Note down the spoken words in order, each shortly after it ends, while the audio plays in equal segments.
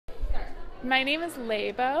My name is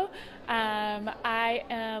Lebo.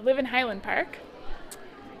 I live in Highland Park.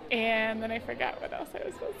 And then I forgot what else I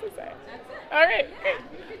was supposed to say. That's it. All right, Yeah, great.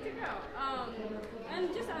 you're good to go.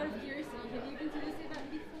 And just out of curiosity, have you been to this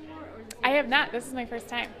event before, or is this I your have first not. time? This is my first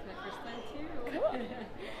time. My first time too. Cool.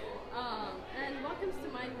 And what comes to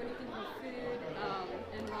mind when you think of food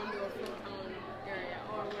in Rondo or Frogtown area,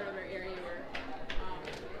 or whatever area you're from,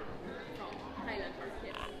 Highland Park?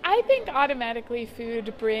 Yes. I think automatically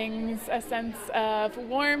food brings a sense of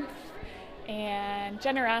warmth and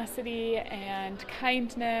generosity and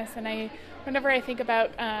kindness, and whenever I think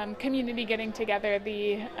about community getting together,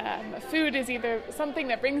 the food is either something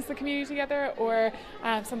that brings the community together or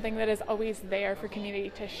something that is always there for community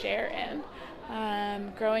to share in.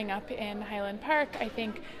 Growing up in Highland Park, I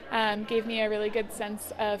think gave me a really good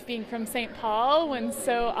sense of being from St. Paul, when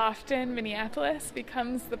so often Minneapolis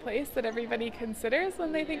becomes the place that everybody considers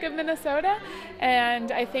when they think of Minnesota.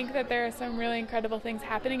 And I think that there are some really incredible things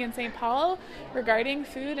happening in St. Paul regarding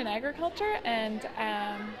food and agriculture, and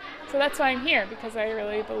so that's why I'm here, because I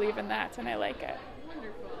really believe in that and I like it.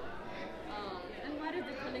 Wonderful. And what is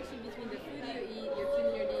the connection between the food you eat, your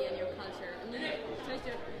community, and your culture? And you touched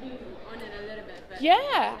on it a little bit, but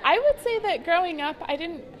Yeah, I would say that growing up, I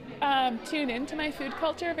didn't tune into my food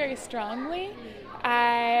culture very strongly.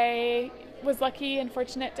 I was lucky and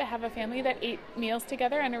fortunate to have a family that ate meals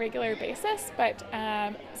together on a regular basis, but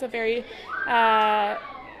it's a very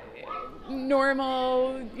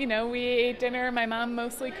normal, we ate dinner. My mom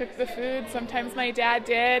mostly cooked the food. Sometimes my dad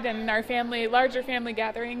did, and our larger family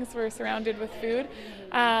gatherings were surrounded with food.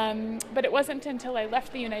 But it wasn't until I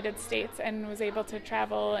left the United States and was able to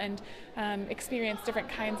travel and experience different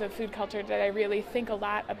kinds of food culture that I really think a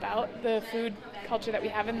lot about the food culture that we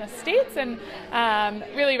have in the States, and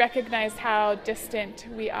really recognized how distant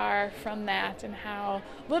we are from that, and how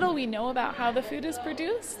little we know about how the food is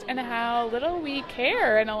produced, and how little we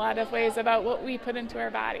care in a lot of ways about what we put into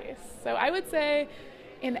our bodies. So I would say,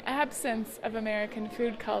 in absence of American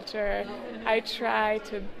food culture, I try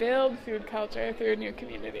to build food culture through new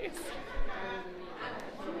communities.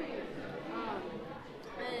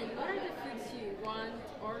 And what are the foods you want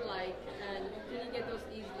or like, and can you get those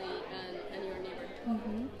easily in your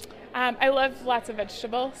neighborhood? I love lots of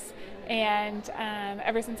vegetables, and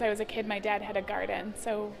ever since I was a kid, my dad had a garden,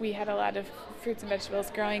 so we had a lot of fruits and vegetables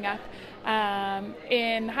growing up.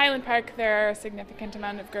 In Highland Park, there are a significant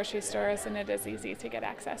amount of grocery stores, and it is easy to get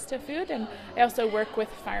access to food, and I also work with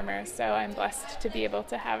farmers, so I'm blessed to be able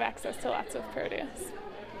to have access to lots of produce.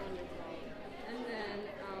 And then,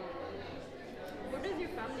 where does your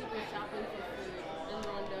family go shopping for food in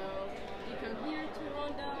Rondo? Do you come here to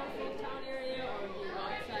Rondo, Frogtown area, or do you go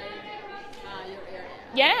outside your area?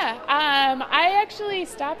 Yeah, I actually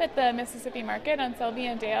stop at the Mississippi Market on Selby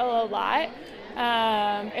and Dale a lot.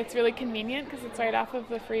 It's really convenient because it's right off of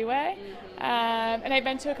the freeway. And I've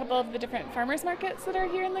been to a couple of the different farmers markets that are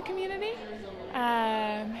here in the community.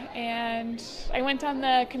 And I went on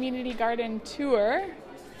the community garden tour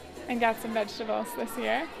and got some vegetables this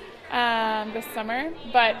year, this summer.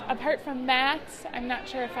 But apart from that, I'm not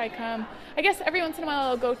sure if I come. I guess every once in a while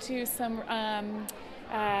I'll go to some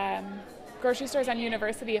grocery stores on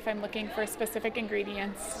University if I'm looking for specific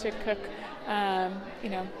ingredients to cook,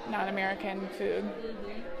 non-American food.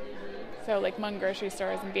 So like Hmong grocery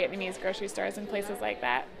stores and Vietnamese grocery stores and places like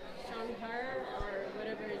that. Shanghai or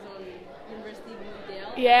whatever is on University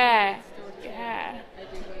Dale. Yeah, Store yeah. I do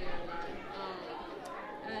go there a lot.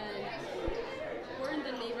 And where in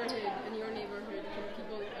the neighborhood, in your neighborhood, can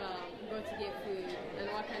people go to get food? And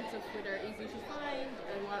what kinds of food are easy to find,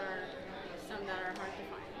 and what are some that are hard to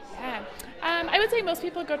find? Yeah. I would say most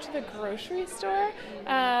people go to the grocery store.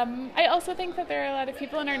 I also think that there are a lot of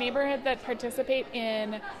people in our neighborhood that participate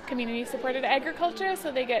in community-supported agriculture,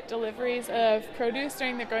 so they get deliveries of produce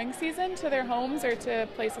during the growing season to their homes or to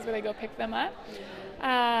places where they go pick them up.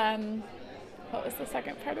 What was the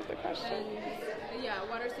second part of the question? And,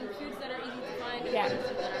 what are some foods that are easy to find, and Yeah. what are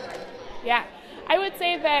some that are hard to find? Yeah, I would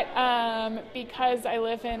say that because I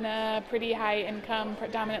live in a pretty high-income,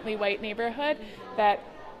 predominantly white neighborhood, that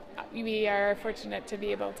we are fortunate to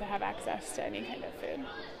be able to have access to any kind of food.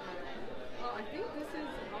 Well, I think this is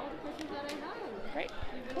all the questions that I have. Great.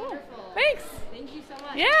 You've been Cool. wonderful. Thanks. Thank you so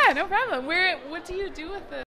much. Yeah, no problem. What do you do with the